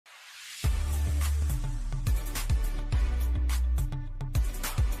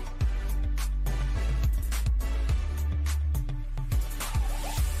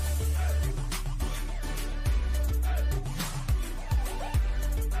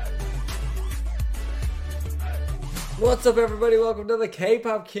What's up, everybody? Welcome to the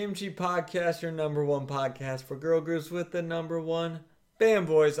K-Pop Kimchi Podcast, your number one podcast for girl groups with the number one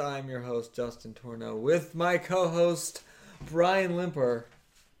fanboys. I'm your host, Justin Torno, with my co-host, Brian Limper.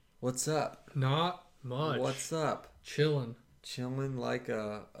 What's up? Not much. What's up? Chilling. Chilling like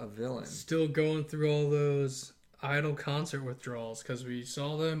a villain. Still going through all those Idol concert withdrawals because we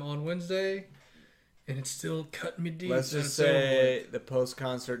saw them on Wednesday, and it's still cutting me deep. Let's just say the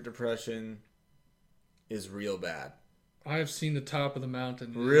post-concert depression is real bad. I have seen the top of the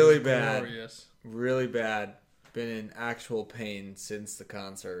mountain. Really bad. Glorious. Really bad. Been in actual pain since the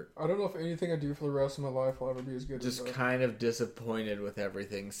concert. I don't know if anything I do for the rest of my life will ever be as good as Just that. kind of disappointed with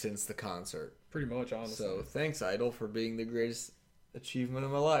everything since the concert. Pretty much, honestly. So thanks, Idol, for being the greatest achievement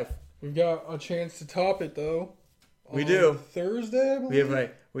of my life. We've got a chance to top it, though. We on do. Thursday, I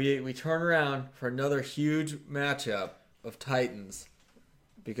believe. We turn around for another huge matchup of Titans.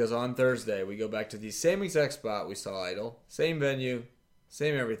 Because on Thursday, we go back to the same exact spot we saw Idol. Same venue,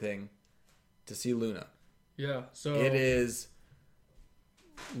 same everything, to see Luna. Yeah, so... It is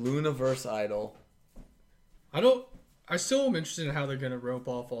Luna versus Idol. I still am interested in how they're going to rope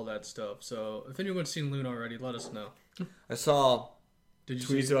off all that stuff. So if anyone's seen Luna already, let us know. I saw Did you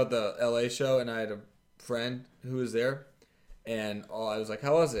tweets see? about the LA show, and I had a friend who was there, and I was like,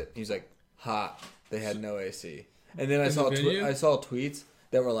 "How was it?" He's like, "Hot. They had no AC." And then I In saw the venue? I saw tweets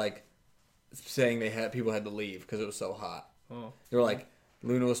that were like saying people had to leave because it was so hot. Oh. They were like,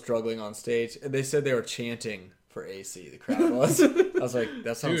 Luna was struggling on stage, and they said they were chanting for AC. The crowd was. I was like,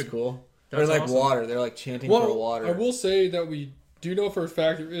 "That sounds Dude, cool." that's They're like awesome. water. They're like chanting for water. I will say that we do know for a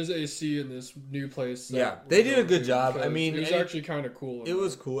fact there is AC in this new place. that Yeah, we're they did a going good to, job. I because mean, it was actually kind of cool. It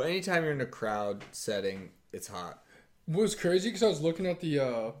was cool. Anytime you're in a crowd setting, it's hot. What was crazy because I was looking at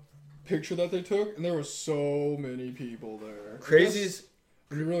the picture that they took, and there were so many people there. Craziest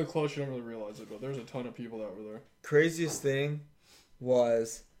When you're really close, you don't really realize it, but there's a ton of people that were there. craziest thing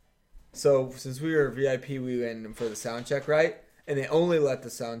was, so since we were VIP, we went in for the sound check, right? And they only let the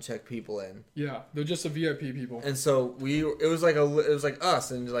sound check people in. Yeah, they're just the VIP people. And so it was like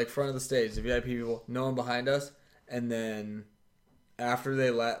us and like front of the stage, the VIP people, no one behind us. And then after they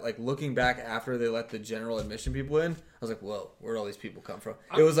looking back after they let the general admission people in, I was like, whoa, where'd all these people come from?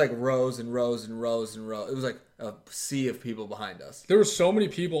 It was like rows and rows and rows and rows. It was like a sea of people behind us. There were so many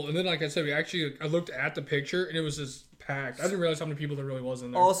people, and then, like I said, I looked at the picture, and it was just packed. I didn't realize how many people there really was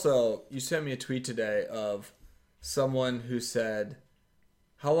in there. Also, you sent me a tweet today of someone who said,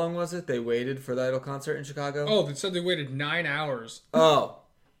 how long was it they waited for the Idol concert in Chicago? Oh, they said they waited 9 hours Oh.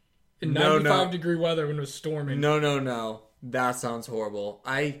 in No, 95-degree weather when it was storming. No. That sounds horrible.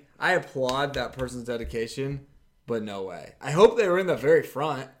 I applaud that person's dedication, but no way. I hope they were in the very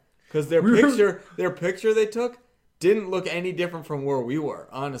front, because their picture they took didn't look any different from where we were,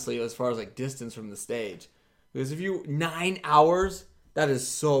 honestly, as far as like distance from the stage. Because 9 hours, that is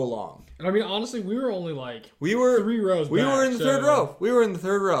so long. And I mean, honestly, we were only like We were 3 rows We back, were in the third row. We were in the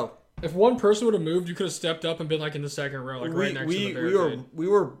third row. If one person would have moved, you could have stepped up and been like in the second row, like right next to the barricade.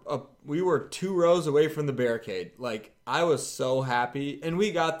 We were 2 rows away from the barricade. Like, I was so happy, and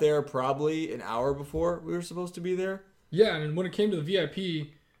we got there probably an hour before we were supposed to be there. Yeah, and when it came to the VIP,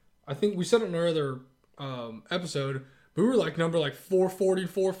 I think we said it in our other episode, but we were like number 440,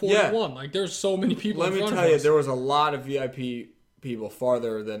 441. Yeah. Like, there's so many people. Let me tell you, there was a lot of VIP people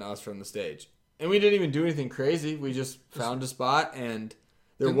farther than us from the stage, and we didn't even do anything crazy. We just found a spot, and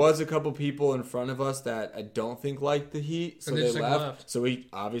there was a couple people in front of us that I don't think liked the heat, so And they they just, left.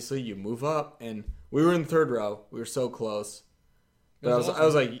 So you move up, and we were in the third row. We were so close, but was I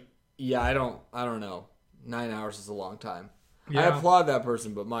was like, yeah, I don't know. 9 hours is a long time. I Yeah. applaud that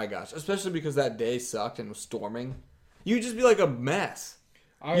person, but my gosh, especially because that day sucked and was storming. You'd just be like a mess.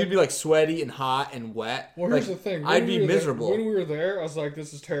 You'd be like sweaty and hot and wet. Well, here's the thing. I'd be miserable. When we were there, I was like,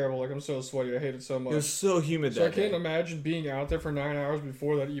 this is terrible. Like, I'm so sweaty. I hate it so much. It was so humid So I that can't day. imagine being out there for 9 hours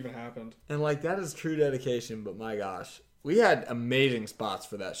before that even happened. And like, that is true dedication, but my gosh. We had amazing spots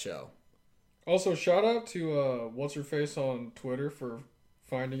for that show. Also, shout out to what's her face on Twitter for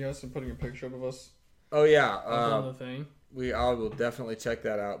finding us and putting a picture up of us. Oh yeah, on the thing. I will definitely check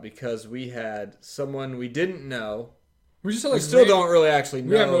that out because we had someone we didn't know. We just had We like still don't really actually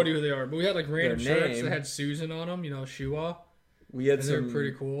know. We have no idea who they are, but we had like random their shirts name. that had Susan on them. You know, Shua. We had And some they're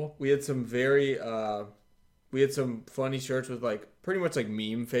pretty cool. We had some very we had some funny shirts with like pretty much like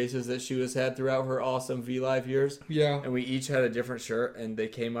meme faces that she has had throughout her awesome V Live years. Yeah. And we each had a different shirt, and they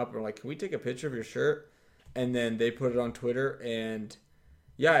came up and were like, "Can we take a picture of your shirt?" And then they put it on Twitter, and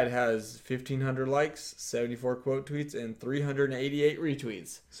yeah, it has 1,500 likes, 74 quote tweets, and 388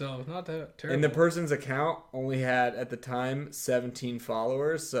 retweets. So it's not that terrible. And the person's account only had at the time 17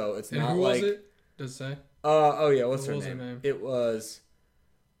 followers, so it's And not who like was it? Does it say? Oh yeah, what's What her was her name? name? It was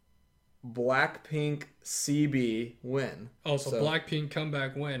Blackpink CB win. Oh, so Blackpink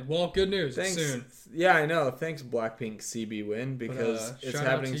comeback win. Well, good news. Thanks. Soon. Yeah, I know. Thanks Blackpink CB win because it's shout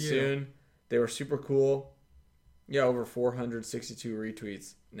out happening to you. soon. They were super cool. Yeah, over 462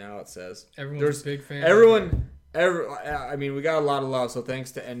 retweets. Now it says Everyone's a big fan. I mean, we got a lot of love. So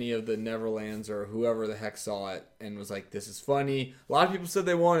thanks to any of the Neverlands or whoever the heck saw it and was like, "This is funny." A lot of people said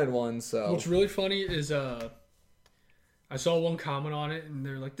they wanted one. So What's really funny is I saw one comment on it, and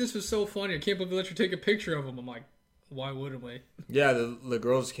they're like, "This is so funny. I can't believe they let you take a picture of them." I'm like, "Why wouldn't we?" yeah, the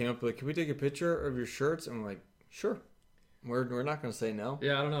girls came up like, "Can we take a picture of your shirts?" And I'm like, "Sure." We're not gonna say no.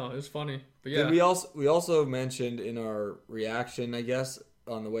 Yeah, I don't know. It was funny, but yeah. We also mentioned in our reaction, I guess,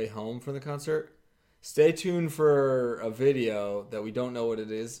 on the way home from the concert. Stay tuned for a video that we don't know what it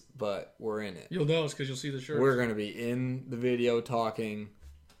is, but we're in it. You'll know because you'll see the shirts. We're gonna be in the video talking.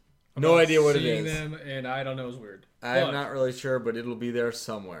 No idea what it Seeing is. them, and I don't know. It's weird. I'm But, not really sure, but it'll be there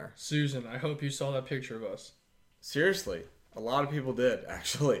somewhere. Susan, I hope you saw that picture of us. Seriously, a lot of people did.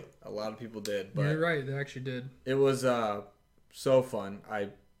 Actually, a lot of people did. But You're right. They actually did. it was so fun. I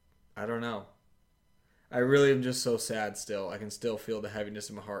don't know. I really am just so sad still. I can still feel the heaviness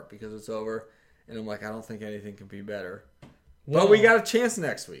in my heart because it's over. And I'm like, I don't think anything can be better. Well, But we got a chance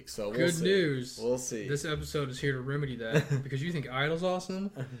next week, so we'll good see. news. We'll see. This episode is here to remedy that because you think Idol's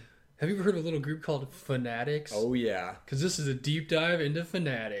awesome. Have you ever heard of a little group called Fanatics? Oh, yeah. Because this is a deep dive into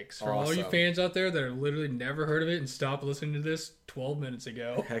Fanatics. For all you Awesome. fans out there that are literally never heard of it and stopped listening to this 12 minutes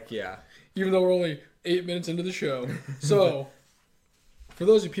ago, Heck yeah. even though we're only 8 minutes into the show. So, for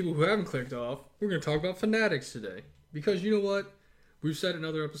those of you people who haven't clicked off, we're going to talk about Fanatics today. Because you know what? We've said it in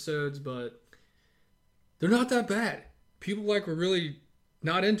other episodes, but they're not that bad. People were really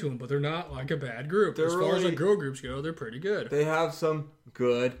not into them, but they're not like a bad group. They're As far as really- like girl groups go, they're pretty good. They have some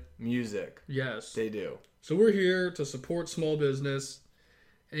good music. Yes. They do. So we're here to support small business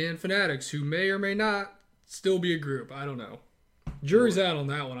and Fanatics who may or may not still be a group. I don't know. Jury's out on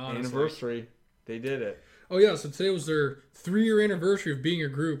that one, honestly. Anniversary. They did it. Oh, yeah. So today was their 3-year anniversary of being a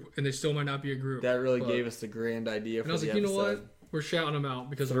group, and they still might not be a group. That really But- gave us the grand idea for And I was the like, you know episode. what? We're shouting them out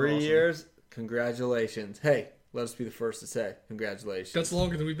because 3 they're awesome. years. Congratulations. Hey, let us be the first to say congratulations. That's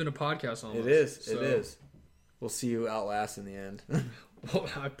longer than we've been a podcast on. It is. It is. We'll see you outlast in the end. Well,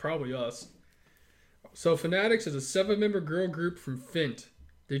 probably us. So Fanatics is a 7-member girl group from Fint.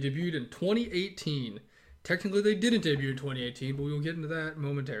 They debuted in 2018. Technically, they didn't debut in 2018, but we will get into that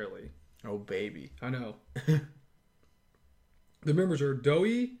momentarily. Oh, baby. I know. The members are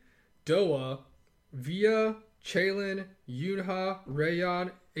Doi, Doa, Via, Chaylin, Yunha,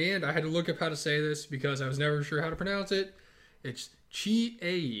 Rayon, and I had to look up how to say this because I was never sure how to pronounce it. It's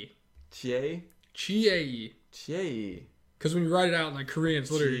Chi-Ae. Che? Chi-Ae. Che. Because when you write it out in like Korean,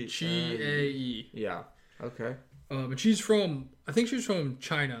 it's literally Chi-Ae. Chi-Ae. Yeah. Okay. And she's from, I think she's from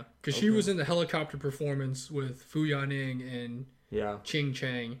China because she Okay. was in the helicopter performance with Fu Yaning and Yeah. Ching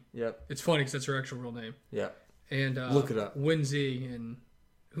Chang. Yep. It's funny because that's her actual real name. Yep. And Look it up. Winzy and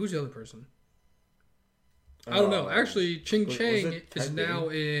who's the other person? I don't know. Actually, Ching was Chang it is Ted now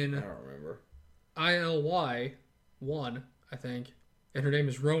I in don't remember. ILY 1, I think, and her name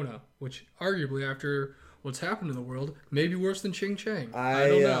is Rona, which arguably after what's happened in the world may be worse than Ching Chang. I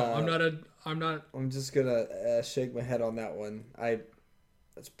don't know. I'm not. I'm just gonna shake my head on that one.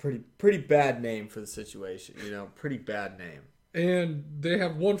 That's pretty bad name for the situation. You know, pretty bad name. And they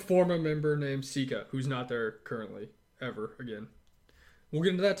have one former member named Sika, who's not there currently, ever again. We'll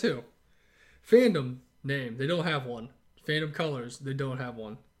get into that too. Fandom name, they don't have one. Fandom colors, they don't have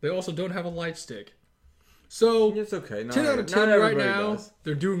one. They also don't have a light stick. So, It's okay. 10 out of 10 right now,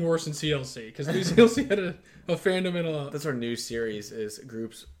 they're doing worse than CLC. Because CLC had a fandom and a... That's our new series is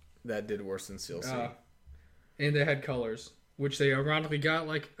groups that did worse than CLC. And they had colors, which they ironically got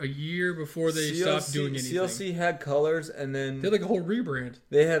like a year before they stopped doing anything. CLC had colors, and then They had like a whole rebrand.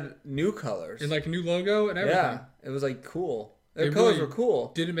 they had new colors. And like a new logo and everything. yeah, it was like cool. The It colors really were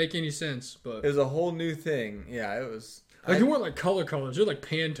cool. Didn't make any sense, but... It was a whole new thing. Yeah, it was. Like, they weren't like colors. They're like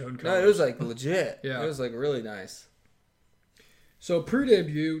Pantone colors. No, it was like legit. Yeah. It was like really nice. So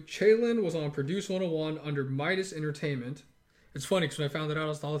pre-debut, Chaylin was on Produce 101 under Midas Entertainment. It's funny because when I found that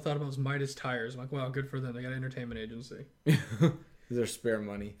out, all I thought about was Midas Tires. I'm like, wow, good for them. They got an entertainment agency. Their spare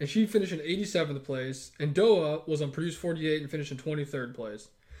money. And she finished in 87th place. And Doa was on Produce 48 and finished in 23rd place.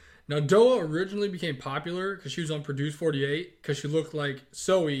 Now, Doa originally became popular because she was on Produce 48 because she looked like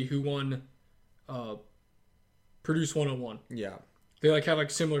Zoe, who won Produce 101. Yeah. They like have like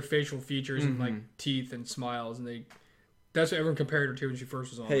similar facial features and like teeth and smiles, and that's what everyone compared her to when she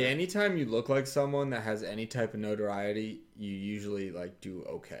first was on. Hey, anytime you look like someone that has any type of notoriety, you usually like do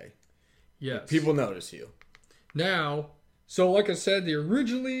okay. Yes. People notice you. Now, so like I said,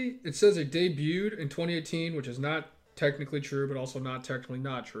 it says they debuted in 2018, which is not technically true, but also not technically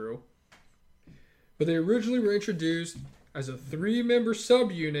not true. But they originally were introduced as a 3-member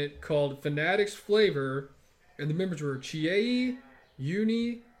subunit called Fanatics Flavor, and the members were Chiei,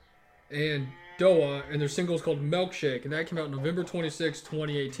 Uni, and Doa, and their single is called Milkshake, and that came out November 26,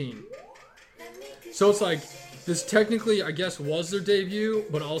 2018. So it's like, this technically, I guess, was their debut,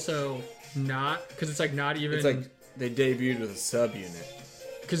 but also not, because it's like not even... It's like they debuted with a subunit.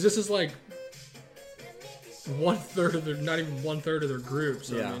 Because this is like 1/3 of their, not even 1/3 of their group.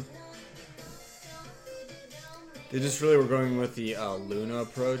 So Yeah. I mean, They just really were going with the Luna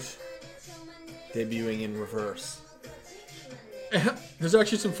approach, debuting in reverse. there's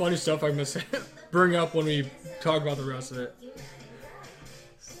actually some funny stuff I'm gonna say, bring up when we talk about the rest of it.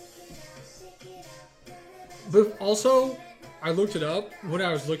 But also, I looked it up when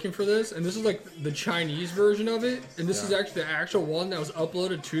I was looking for this, and this is like the Chinese version of it, and this is actually the actual one that was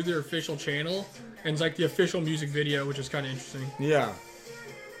uploaded to their official channel, and it's like the official music video, which is kind of interesting. Yeah.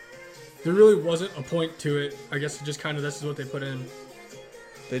 There really wasn't a point to it. I guess it just kind of, this is what they put in.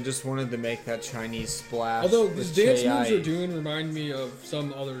 They just wanted to make that Chinese splash. Although with these dance moves Chai. they're doing remind me of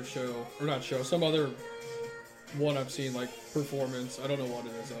some other show, or not show, some other one I've seen, like performance. I don't know what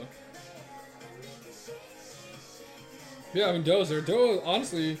it is though. Yeah, I mean Doa's there. Doa,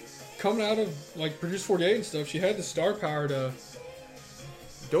 honestly, coming out of like Produce 48 and stuff, she had the star power to.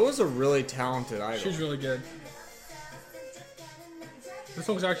 Doa's a really talented idol. She's really good. This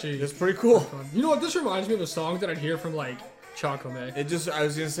song's actually It's pretty cool. fun. You know what? This reminds me of a song that I'd hear from like Chakome. I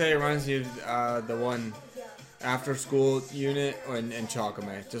was gonna say, it reminds me of the one after school unit and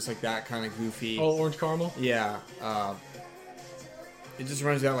Chakame. Just like that kind of goofy. Oh, Orange Caramel. Yeah. It just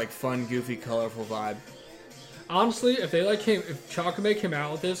reminds me of that like fun, goofy, colorful vibe. Honestly, if Chakome came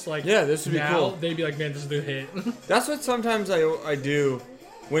out with this, like Yeah, this would be now, cool. they'd be like, man, this is the hit. That's what sometimes I do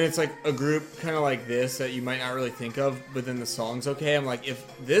when it's like a group kind of like this that you might not really think of, but then the song's okay. I'm like, if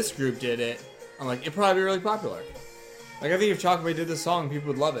this group did it, I'm like, it'd probably be really popular. Like, I think if Chakame did this song, people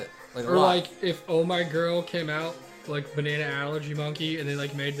would love it. Like, a Or lot. like if Oh My Girl came out, like Banana Allergy Monkey, and they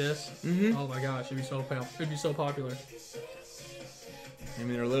like made this. Mhm. Oh my gosh, it'd be so popular. I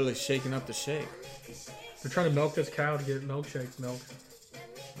mean, they're literally shaking up the shake. They're trying to milk this cow to get milkshake milk.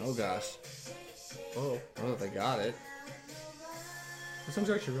 Oh gosh. Oh, Oh, they got it. this song's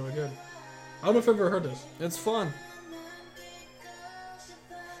actually really good. I don't know if I've ever heard this. It's fun.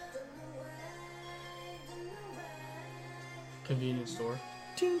 Convenience store.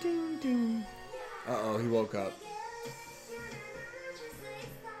 Uh-oh, he woke up.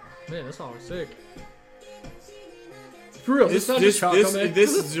 Man, this song is sick. For real, this sounds just Chakome.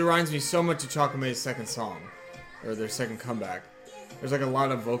 This reminds me so much of Chakame's second song, or their second comeback. There's like a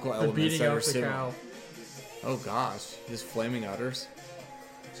lot of vocal They're elements beating that out are the similar. cow. Oh gosh, his flaming udders.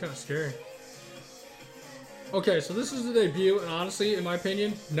 It's kind of scary. Okay, so this is the debut, and honestly, in my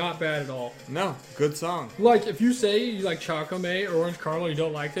opinion, not bad at all. No, good song. Like, if you say you like Chakome or Orange Caramel, you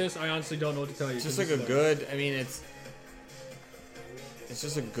don't like this, I honestly don't know what to tell you. It's just 'cause like a this is good. I mean, it's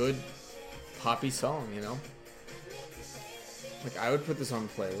just a good poppy song, you know. Like, I would put this on a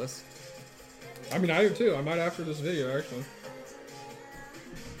playlist. I mean, I do too. I might after this video, actually.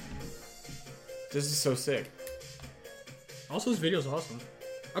 This is so sick. Also, this video's awesome.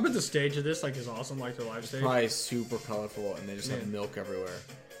 I bet the stage of this like is awesome, like the live stage. Probably super colorful, and they just have Man. milk everywhere.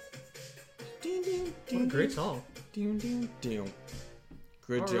 What a great song. Good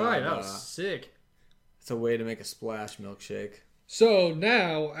All job. right, that was sick. It's a way to make a splash milkshake. So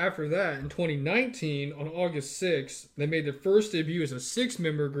now, after that, in 2019, on August 6th, they made their first debut as a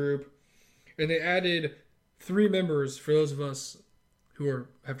 6-member group, and they added 3 members for those of us who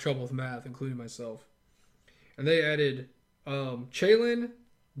have trouble with math, including myself. And they added Chaylin,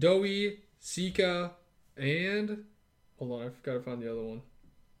 Doi, Sika, and... Hold on, I've got to find the other one.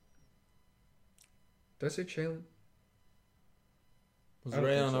 Did I say Chaylin? Was I don't think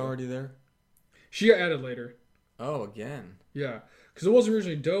Rayon so. already there? She got added later. Oh, again. Yeah, because it was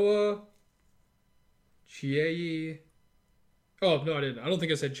originally Doa, Chiei. Oh, no, I didn't. I don't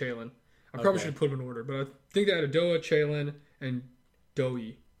think I said Chaylin. I probably Okay. should have put them in order, but I think they had a Doa, Chaylin, and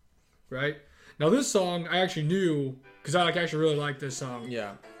Doi. Right? Now, this song I actually knew because I actually really like this song.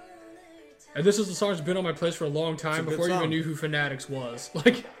 Yeah. And this is the song that's been on my playlist for a long time It's a good before I even song. knew who Fanatics was.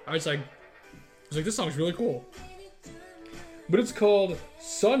 Like, I was like, this song's really cool. But it's called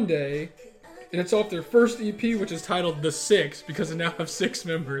Sunday, and it's off their first EP, which is titled The Six, because they now have 6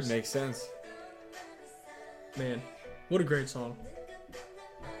 members. Makes sense. Man, what a great song.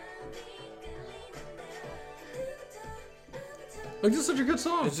 Like, this is such a good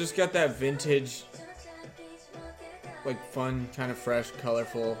song. It's just got that vintage, like fun, kind of fresh,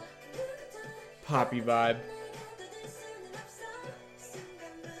 colorful, poppy vibe.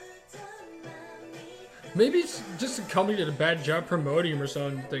 Maybe it's just a company did a bad job promoting him or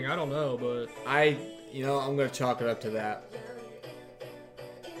something. I don't know, but I'm gonna chalk it up to that.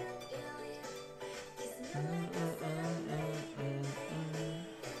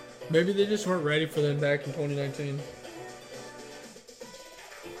 maybe they just weren't ready for them back in 2019.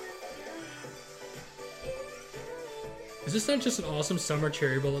 Is this not just an awesome summer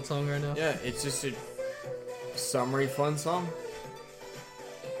cherry bullet song right now? Yeah, it's just a summery fun song.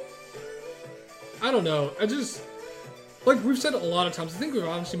 I don't know. I just, like we've said it a lot of times. I think we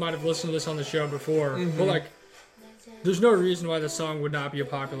honestly might have listened to this on the show before, but like, there's no reason why this song would not be a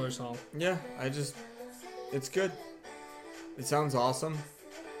popular song. Yeah, it's good. It sounds awesome.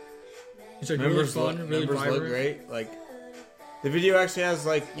 It's like really fun, really members vibrant. look great. Like, the video actually has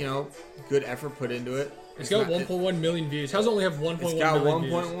good effort put into it. It's got 1.1 million views. How's it only have 1.1 It's got million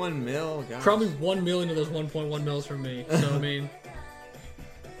views? 1.1 mil. Gosh. Probably 1 million of those 1.1 mils from me. So I mean,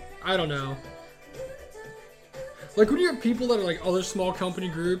 I don't know. Like when you have people that are like other small company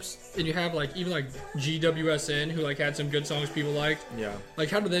groups, and you have like even like GWSN who like had some good songs people liked. Yeah. Like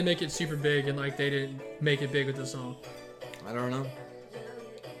how did they make it super big and like they didn't make it big with this song? I don't know.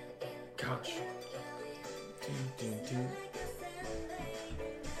 Gosh.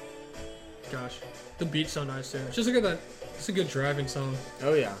 Gosh. The beat's so nice too. It's just look at that. It's a good driving song.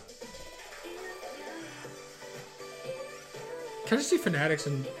 Oh yeah. Can I just see Fanatics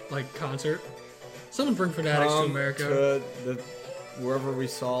in like concert? Someone bring Fanatics to Come America. to wherever we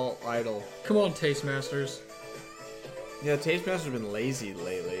saw Idol. Come on, Tastemasters. Yeah, Tastemaster's been lazy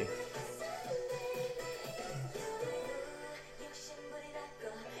lately.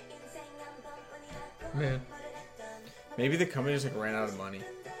 Man, Maybe the company just ran out of money.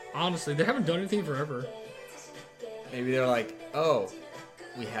 honestly, they haven't done anything forever. Maybe they're like, oh,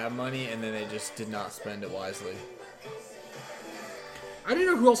 we have money, and then they just did not spend it wisely. I didn't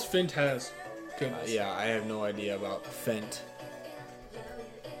know who else Fint has. Goodness. Yeah, I have no idea about Fent.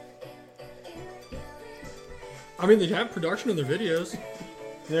 I mean, they have production in their videos.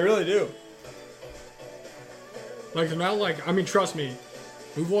 They really do. Like, they're not like, I mean, trust me,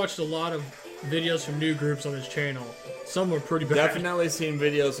 we've watched a lot of videos from new groups on this channel. Some were pretty bad. Definitely seen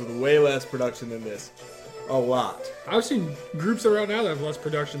videos with way less production than this. A lot. I've seen groups that are out now that have less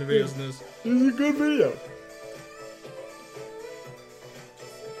production than videos than this. This is a good video.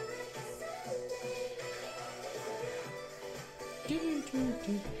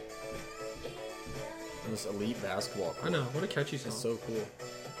 This elite basketball court. I know, what a catchy song. It's so cool.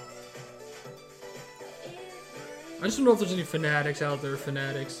 I just don't know if there's any Fanatics out there,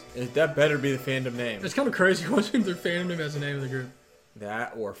 Fanatics. That better be the fandom name. It's kind of crazy watching their fandom name as the name of the group.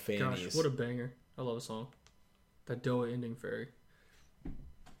 That or Fannies. Gosh, what a banger. I love a song. That Doa ending fairy.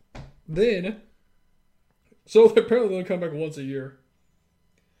 Then, so apparently they only come back once a year.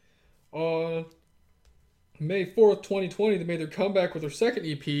 On May 4th, 2020, they made their comeback with their second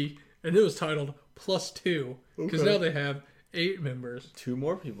EP, and it was titled Plus Two, because Okay. now they have 8 members. 2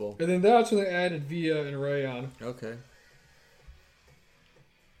 more people. And then that's when they added Via and Rayon. Okay.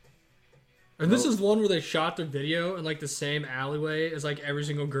 And this is one where they shot their video in like the same alleyway as like every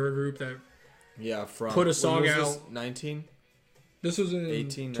single girl group that. Yeah, from Put a song when was out. this? 19? This was in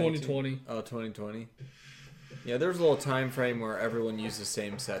 18, 2020. Oh, 2020. Yeah, there was a little time frame where everyone used the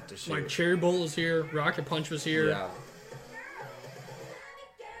same set to shoot. Like Cherry Bolt was here, Rocket Punch was here. Yeah.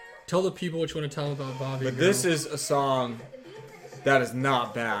 Tell the people what you want to tell them about Bobby. But this is a song that is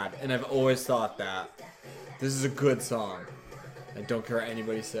not bad, and I've always thought that. This is a good song. I don't care what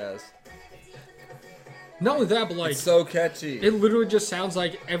anybody says. Not only that, but like It's so catchy. it literally just sounds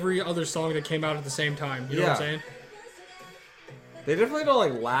like every other song that came out at the same time. You know what I'm Yeah. saying? They definitely don't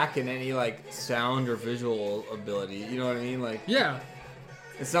like lack in any like sound or visual ability. You know what I mean? Like, Yeah.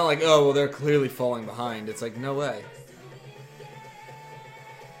 it's not like, oh well, they're clearly falling behind. It's like, no way.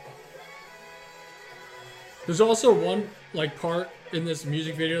 There's also one like part in this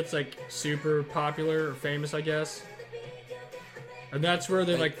music video that's like super popular or famous, I guess. And that's where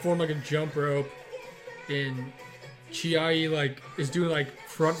they like form like a jump rope, and Chiai like is doing like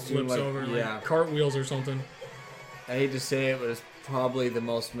front doing, flips like, over, yeah. like cartwheels or something. I hate to say it, but it's probably the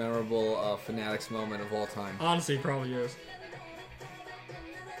most memorable Fanatics moment of all time. Honestly, it probably is.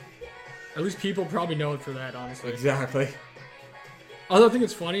 At least people probably know it for that, honestly. Exactly. Although I think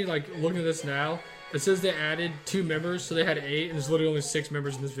it's funny, like looking at this now, it says they added 2 members, so they had 8, and there's literally only 6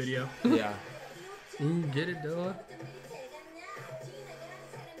 members in this video. Yeah. Ooh, get it, Doa?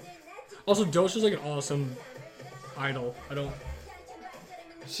 Also, Dosha's like an awesome idol.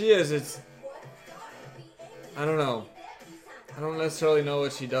 She is. I don't know. I don't necessarily know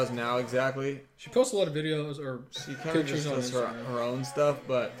what she does now exactly. She posts a lot of videos or She kind of pictures just on does her Instagram. own stuff,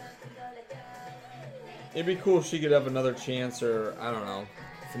 but it'd be cool if she could have another chance, or I don't know,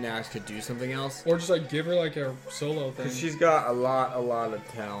 Fanatics could do something else. Or just like give her like a solo thing. Because she's got a lot of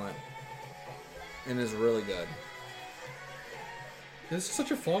talent, and is really good. This is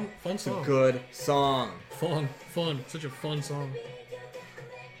such a fun It's a song. good song. Fun. Such a fun song.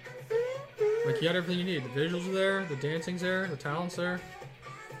 Like, you got everything you need. The visuals are there, the dancing's there, the talent's there.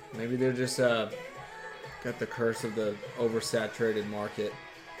 Maybe they're just got the curse of the oversaturated market.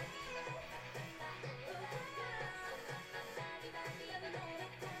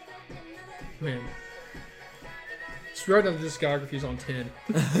 Man. Just right now the discography's on 10.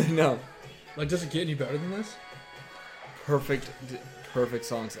 No, Like, does it get any better than this? perfect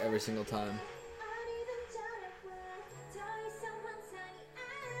songs every single time.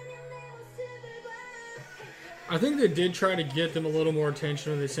 I think they did try to get them a little more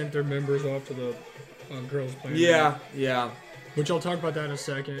attention when they sent their members off to the girls' playing. Yeah. Which I'll talk about that in a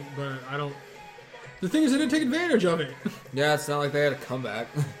second, but I don't... The thing is, they didn't take advantage of it. Yeah, it's not like they had a comeback.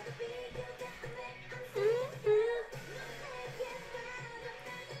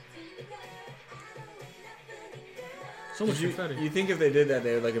 So much you confetti. think if they did that,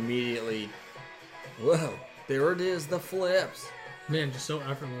 they would like immediately, whoa, there it is, the flips. Man, just so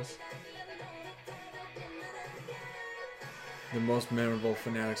effortless. The most memorable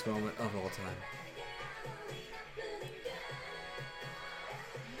Fanatics moment of all time.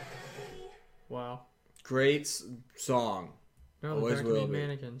 Wow. Great song. Now they're Always back to will being be.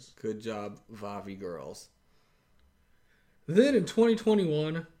 mannequins. Good job, Vavi girls. Then in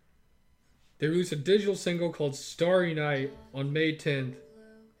 2021, they released a digital single called Starry Night on May 10th.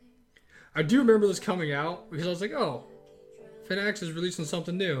 I do remember this coming out because I was like, oh, Fanatics is releasing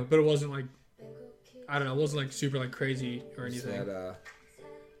something new. But it wasn't like, I don't know, it wasn't like super like crazy or Is anything. that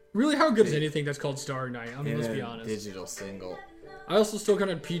Really, how good is anything that's called Starry Night? I mean, in let's a be honest. digital single? I also still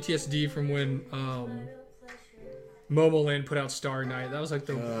kind of PTSD from when Momoland put out Starry Night. That was like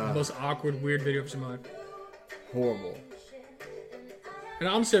the most awkward, weird video of my life. Horrible. And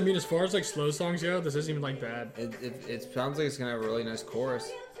honestly, I mean, as far as like slow songs go, this isn't even like bad. It sounds like it's gonna have a really nice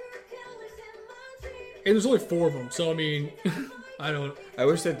chorus. And there's only 4 of them, so I mean, I don't. I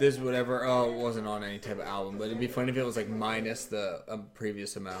wish that this would ever wasn't on any type of album, but it'd be funny if it was like minus the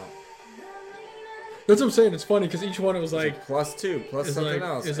previous amount. That's what I'm saying. It's funny because each one it was It's like, like plus 2, plus it's something like,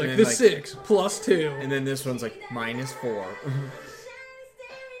 else. it's and like then, this 6 plus 2. And then this one's like minus 4.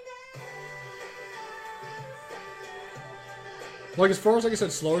 Like as far as like I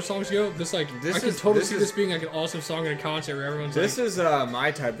said, slower songs go, this I can totally see is- this being like an awesome song at a concert where everyone's This like, is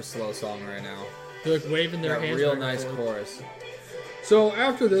my type of slow song right now. they're like waving their That hands. real back and nice forth. chorus. So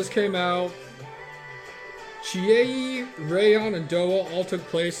after this came out, Chiei, Rayon, and Doa all took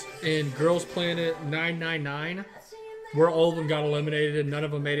place in Girls Planet 999, where all of them got eliminated and none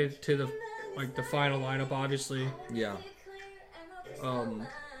of them made it to the final lineup, obviously. Yeah.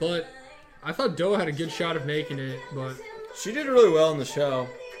 But I thought Doa had a good shot of making it, but She did really well in the show.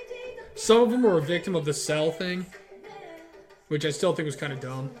 some of them were a victim of the cell thing, which I still think was kind of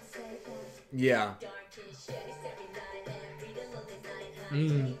dumb. Yeah.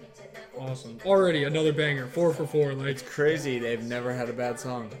 Awesome. Already another banger, 4 for 4. Like. It's crazy. They've never had a bad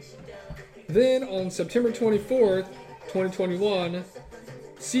song. Then on September 24th, 2021,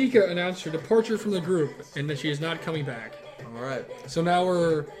 Sika announced her departure from the group and that she is not coming back. All right. So now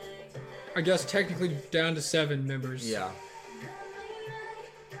we're, I guess, technically down to 7 members. Yeah.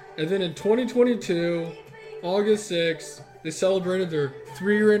 And then in 2022, August 6th, they celebrated their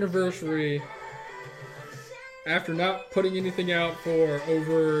 3-year anniversary after not putting anything out for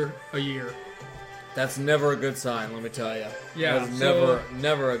over a year. That's never a good sign, let me tell you. Yeah, That's so-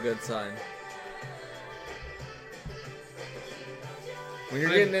 never a good sign. When you're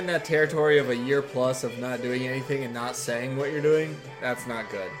getting in that territory of a year plus of not doing anything and not saying what you're doing, that's not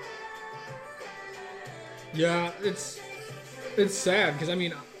good. Yeah, it's sad because I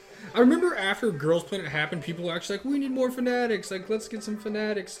mean, I remember after Girls Planet happened, people were actually like, "We need more Fanatics. Like, let's get some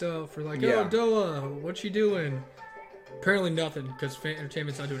Fanatic stuff." Or like, Yeah. "Oh, Doa, what you doing?" Apparently nothing because Fent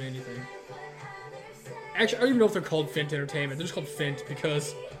Entertainment's not doing anything. Actually, I don't even know if they're called Fent Entertainment. They're just called Fent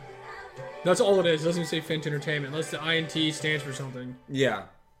because that's all it is. It doesn't even say Fent Entertainment unless the INT stands for something. Yeah.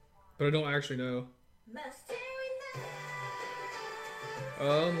 But I don't actually know.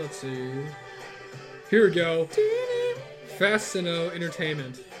 Let's see. Here we go. Fascino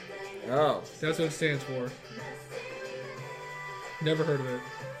Entertainment. Oh. That's what it stands for. Never heard of it.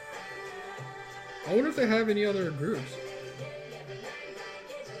 I wonder if they have any other groups.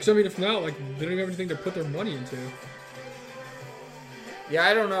 Because, I mean, if not, like, they don't have anything to put their money into. Yeah,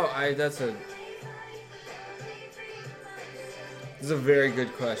 I don't know. This is a very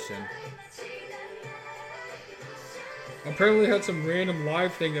good question. Apparently had some random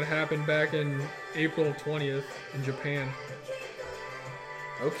live thing that happened back in April 20th in Japan.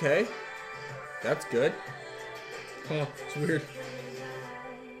 Okay. That's good. Huh, it's weird.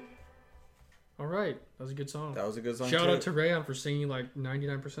 Alright, that was a good song. That was a good song. Shout out to Rayon for singing like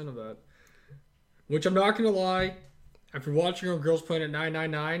 99% of that. Which I'm not going to lie, after watching her on Girls Planet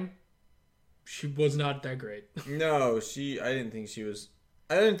 999, she was not that great. No, I didn't think she was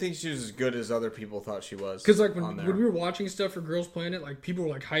as good as other people thought she was. Because like when we were watching stuff for Girls Planet, like people were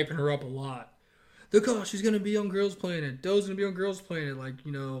like hyping her up a lot. Look, oh, she's gonna be on Girls Planet. Doe's gonna be on Girls Planet. Like,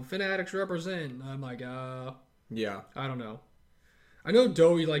 you know, Fanatics represent. And I'm like, yeah, I don't know. I know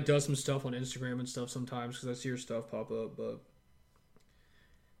Doe like does some stuff on Instagram and stuff sometimes because I see her stuff pop up, but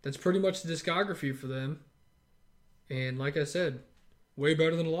that's pretty much the discography for them. And like I said, way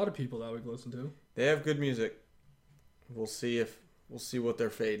better than a lot of people that we've listened to. They have good music. We'll see what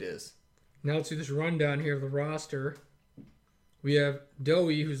their fate is. Now let's do this rundown here of the roster. We have Doe,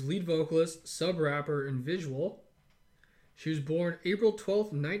 who's lead vocalist, sub-rapper, and visual. She was born April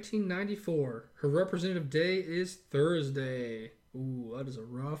 12th, 1994. Her representative day is Thursday. Ooh, that is a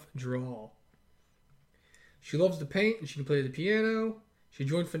rough draw. She loves to paint and she can play the piano. She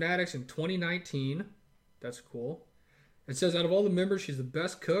joined Fanatics in 2019. That's cool. It says out of all the members, she's the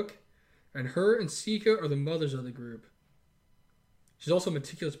best cook, and her and Sika are the mothers of the group. She's also a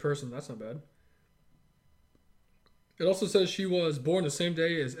meticulous person. That's not bad. It also says she was born the same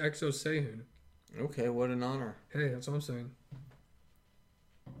day as EXO Sehun. Okay, what an honor. Hey, that's what I'm saying.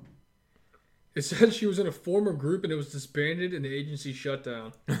 It says she was in a former group and it was disbanded and the agency shut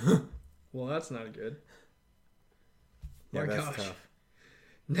down. Well, that's not good. Yeah, that's tough.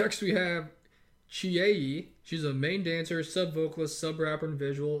 Next we have Chiei. She's a main dancer, sub-vocalist, sub-rapper, and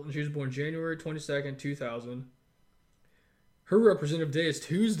visual. And she was born January 22nd, 2000. Her representative day is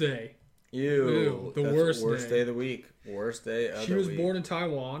Tuesday. Ew, the worst day of the week. Worst day of the week. She was born in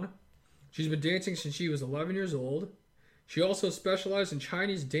Taiwan. She's been dancing since she was 11 years old. She also specialized in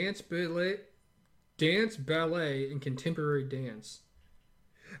Chinese dance, ballet, and contemporary dance.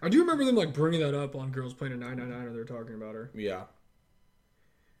 I do remember them like bringing that up on Girls Planet 999 when they were talking about her. Yeah.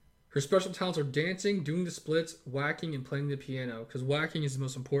 Her special talents are dancing, doing the splits, whacking, and playing the piano. Because whacking is the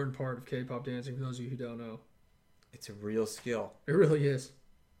most important part of K-pop dancing, for those of you who don't know. It's a real skill. It really is.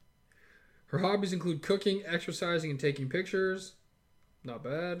 Her hobbies include cooking, exercising, and taking pictures. Not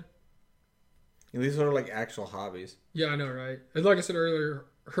bad. These are like actual hobbies. Yeah, I know, right? And like I said earlier,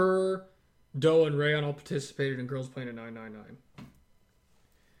 her, Doe, and Rayon all participated in Girls Planet 999.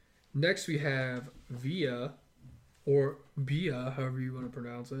 Next we have Via, or Bia, however you want to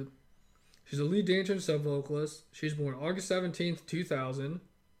pronounce it. She's a lead dancer and sub-vocalist. She was born August 17th, 2000.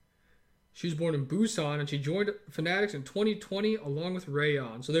 She was born in Busan, and she joined Fanatics in 2020 along with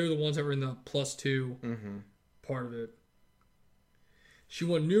Rayon. So they were the ones that were in the +2 part of it. She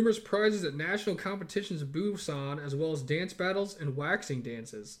won numerous prizes at national competitions in Busan, as well as dance battles and waxing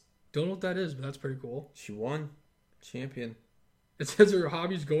dances. Don't know what that is, but that's pretty cool. She won. Champion. It says her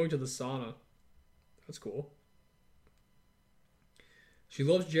hobby is going to the sauna. That's cool. She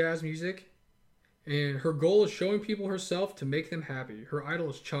loves jazz music, and her goal is showing people herself to make them happy. Her idol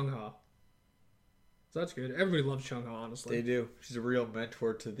is Chungha. So that's good. Everybody loves Chungha, honestly. They do. She's a real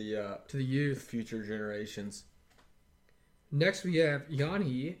mentor to the youth, future generations. Next, we have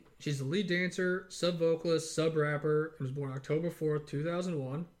Yeonhee. She's the lead dancer, sub-vocalist, sub-rapper, and was born October 4th,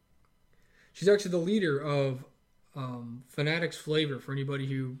 2001. She's actually the leader of Fanatics Flavor, for anybody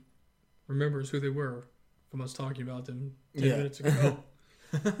who remembers who they were from us talking about them 10 minutes ago.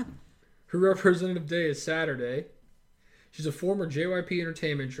 Her representative day is Saturday. She's a former JYP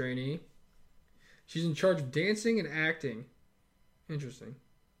Entertainment trainee. She's in charge of dancing and acting. Interesting.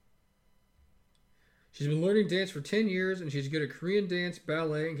 She's been learning dance for 10 years, and she's good at Korean dance,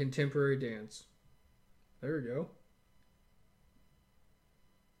 ballet, and contemporary dance. There we go.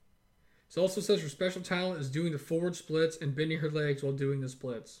 It also says her special talent is doing the forward splits and bending her legs while doing the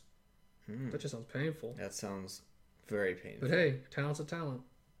splits. That just sounds painful. That sounds very painful. But hey, talent's a talent.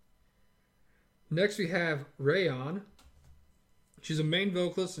 Next we have Rayon. She's a main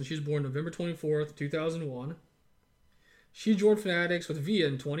vocalist, and she was born November 24th, 2001. She joined Fanatics with Via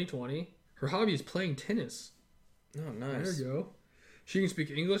in 2020. Her hobby is playing tennis. Oh, nice. There you go. She can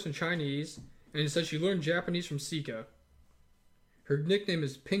speak English and Chinese, and it says she learned Japanese from Sika. Her nickname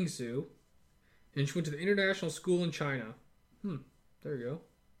is Pingsu, and she went to the international school in China. There you go.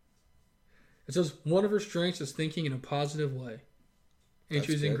 It says one of her strengths is thinking in a positive way. And That's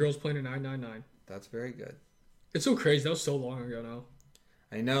she was in good. Girls Planet 999. That's very good. It's so crazy. That was so long ago now.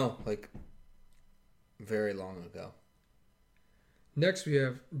 I know, like, very long ago. Next, we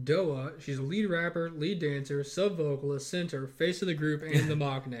have Doa. She's a lead rapper, lead dancer, sub vocalist, center, face of the group, and the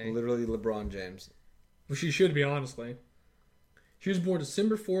Machne. Literally LeBron James. Well, she should be, honestly. She was born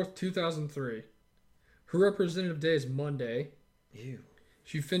December 4th, 2003. Her representative day is Monday. Ew.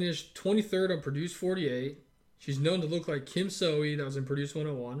 She finished 23rd on Produce 48. She's known to look like Kim Soe, that was in Produce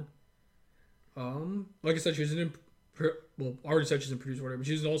 101. Like I said, she was in... Well, I already said she's in Produce 48, but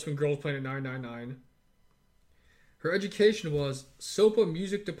she was also in Girls Planet 999. Her education was SOPA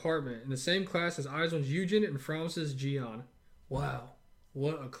Music Department in the same class as Aizone's Yujin and Froms's Jian. Wow.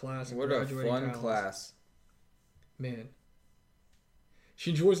 What a class. Of What a graduating fun talents. class. Man.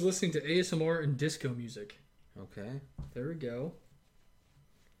 She enjoys listening to ASMR and disco music. Okay. There we go.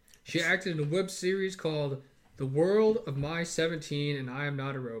 She acted in a web series called The World of My 17 and I Am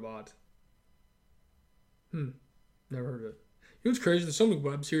Not a Robot. Never heard of it. You know what's crazy? There's so many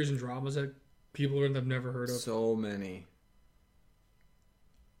web series and dramas that people have never heard of. So many.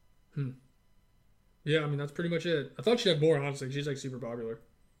 Yeah, I mean, that's pretty much it. I thought she'd have more, honestly. She's, like, super popular.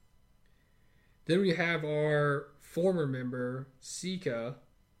 Then we have our former member, Sika,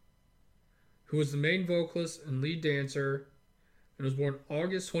 who was the main vocalist and lead dancer and was born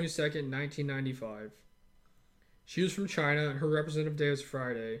August 22nd, 1995. She was from China, and her representative day was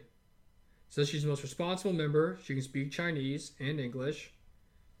Friday. Says she's the most responsible member. She can speak Chinese and English.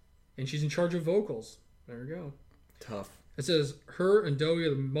 And she's in charge of vocals. There we go. Tough. It says her and Doe are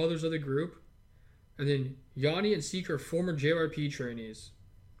the mothers of the group. And then Yanni and Sika are former JYP trainees.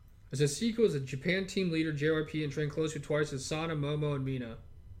 It says Sika was a Japan team leader JYP and trained close to twice as Sana, Momo, and Mina.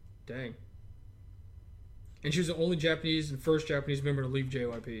 Dang. And she was the only Japanese and first Japanese member to leave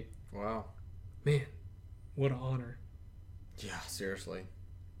JYP. Wow. Man, what an honor. Yeah, seriously.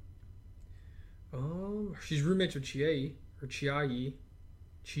 She's roommates with Chiayi,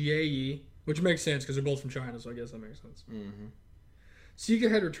 which makes sense because they're both from China, so I guess that makes sense. Mm-hmm. Sika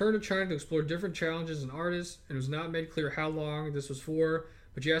had returned to China to explore different challenges and artists, and it was not made clear how long this was for,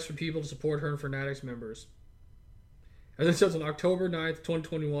 but she asked for people to support her and Fanatics members. And then it says on October 9th,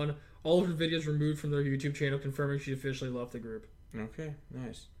 2021, all of her videos removed from their YouTube channel, confirming she officially left the group. Okay,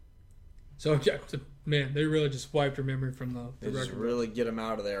 nice. So, yeah, man, they really just wiped her memory from the They just record. really get him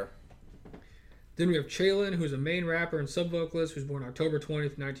out of there. Then we have Chaylin, who's a main rapper and sub-vocalist, who's born October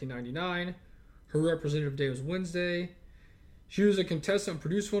 20th, 1999. Her representative day was Wednesday. She was a contestant on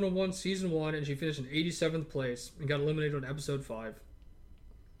Produce 101 Season 1, and she finished in 87th place and got eliminated on Episode 5.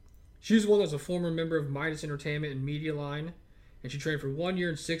 She was one that's a former member of Midas Entertainment and Media Line, and she trained for 1 year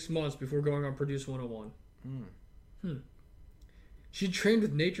and 6 months before going on Produce 101. She trained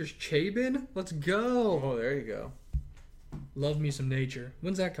with Nature's Chabin? Let's go! Oh, there you go. Love me some nature.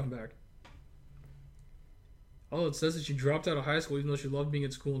 When's that come back? Oh, it says that she dropped out of high school even though she loved being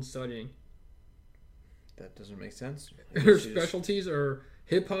at school and studying. That doesn't make sense. Her She just- specialties are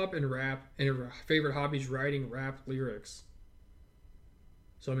hip-hop and rap, and her favorite hobby is writing rap lyrics.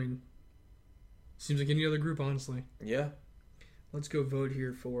 So, I mean, seems like any other group, honestly. Yeah. Let's go vote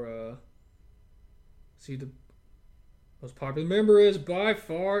here for, see the most popular member is, by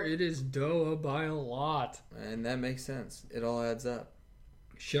far, it is Doa by a lot. And that makes sense. It all adds up.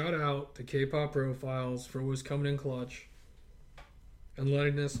 Shout out to K-Pop Profiles for always coming in clutch and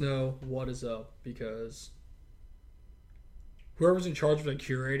letting us know what is up, because whoever's in charge of like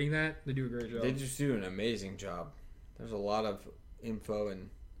curating that, they do a great job. They just do an amazing job. There's a lot of info and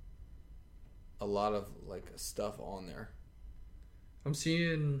a lot of like stuff on there. I'm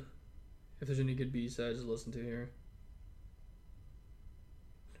seeing if there's any good B-sides to listen to here.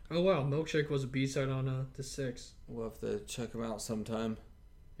 Oh wow, Milkshake was a B-side on the 6. We'll have to check them out sometime.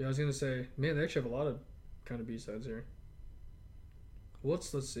 Yeah, I was gonna say, man, they actually have a lot of kind of B-sides here.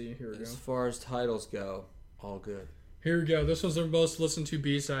 Let's see. Here we go. As far as titles go, all good. Here we go. This one's their most listened to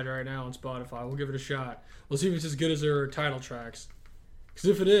B-side right now on Spotify. We'll give it a shot. We'll see if it's as good as their title tracks. Because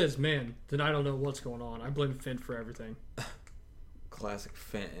if it is, man, then I don't know what's going on. I blame Fint for everything. Classic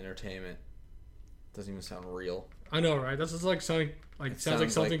Fent Entertainment. Doesn't even sound real. I know, right? That's just like something. Like It sounds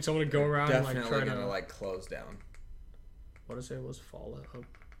like sounds something like someone would go around and like Definitely try gonna to. like close down. What did I say it was? Fallout.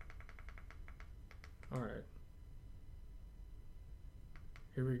 All right.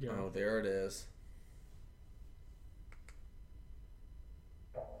 Here we go. Oh, there it is.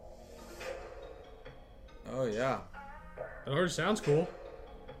 Oh yeah. It already sounds cool.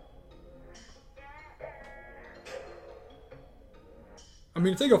 I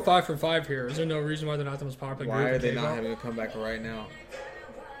mean, if they go 5 for 5 here, is there no reason why they're not the most popular Why group are in they not K-pop? having a comeback right now?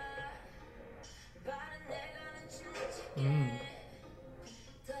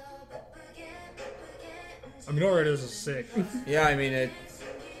 I mean, already this is sick. Yeah, I mean,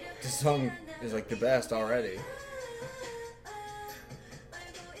 the song is like the best already.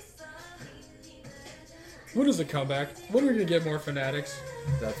 When is the comeback? When are we gonna get more Fanatics?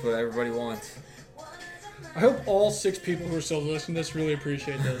 That's what everybody wants. I hope all 6 people who are still listening to this really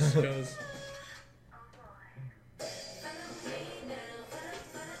appreciate this, because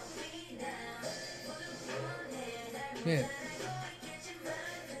man,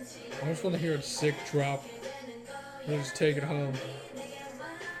 I just want to hear a sick drop and just take it home.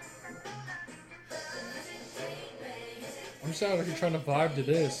 I'm just out here trying to vibe to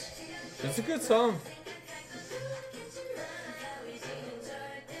this. It's a good song.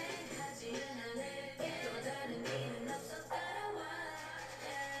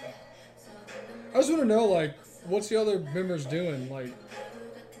 I just want to know, like, what's the other members doing? Like,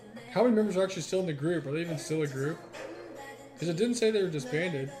 how many members are actually still in the group? Are they even still a group? Because it didn't say they were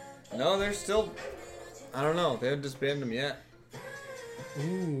disbanded. No, they're still. I don't know. They haven't disbanded them yet.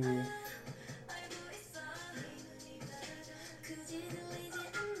 Ooh.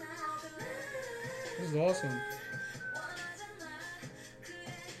 This is awesome.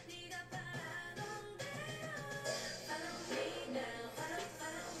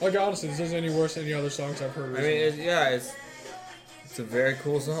 Like, honestly, this isn't any worse than any other songs I've heard I recently. mean, it's a very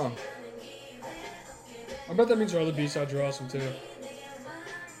cool song. I bet that means our other B-sides are awesome, too.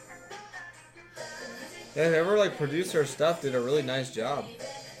 Yeah, whoever like produced our stuff did a really nice job.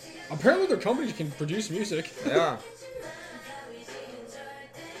 Apparently their company can produce music. Yeah.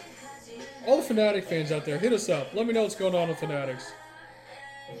 All the Fnatic fans out there, hit us up. Let me know what's going on with Fanatics.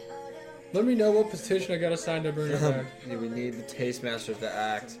 Let me know what petition I gotta sign to bring it back. Yeah, we need the Tastemasters to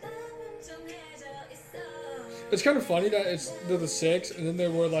act. It's kind of funny that they're the 6, and then there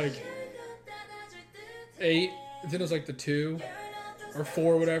were like 8, then it was like the 2 or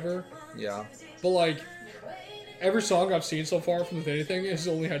 4 or whatever. Yeah. But like every song I've seen so far from With Anything has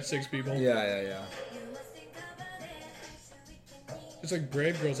only had 6 people. Yeah. It's like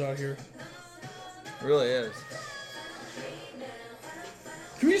Brave Girls out here. It really is.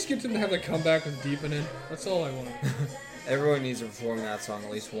 Can we just get them to have a comeback with Deep in it? That's all I want. Everyone needs to perform that song at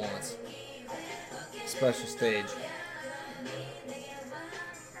least once. Special stage.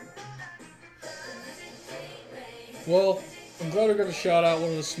 Well, I'm glad we got to shout out one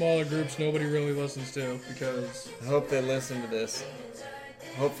of the smaller groups nobody really listens to, because I hope they listen to this.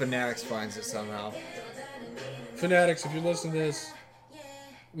 I hope Fanatics finds it somehow. Fanatics, if you listen to this,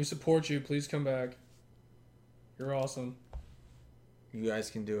 we support you. Please come back. You're awesome. You guys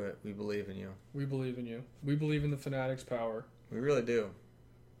can do it. We believe in you. We believe in you. We believe in the Fanatics' power. We really do.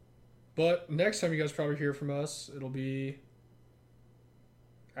 But next time you guys probably hear from us, it'll be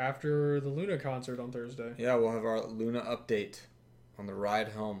after the Luna concert on Thursday. Yeah, we'll have our Luna update on the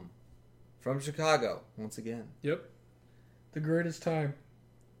ride home from Chicago once again. Yep. The greatest time.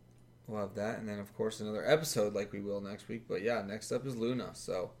 We'll have that, and then of course another episode like we will next week. But yeah, next up is Luna,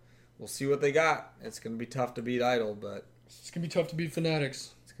 so we'll see what they got. It's gonna be tough to beat Idol, but It's going to be tough to beat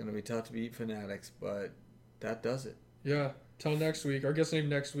Fanatics. it's gonna be tough to beat Fanatics, but that does it. Yeah. Till next week. Our guest name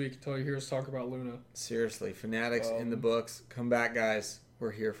next week until you hear us talk about Luna. Seriously, Fanatics in the books. Come back, guys.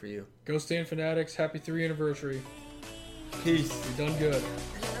 We're here for you. Go stand Fanatics. Happy 3 anniversary. Peace. You've done good.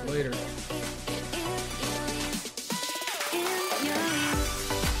 Later.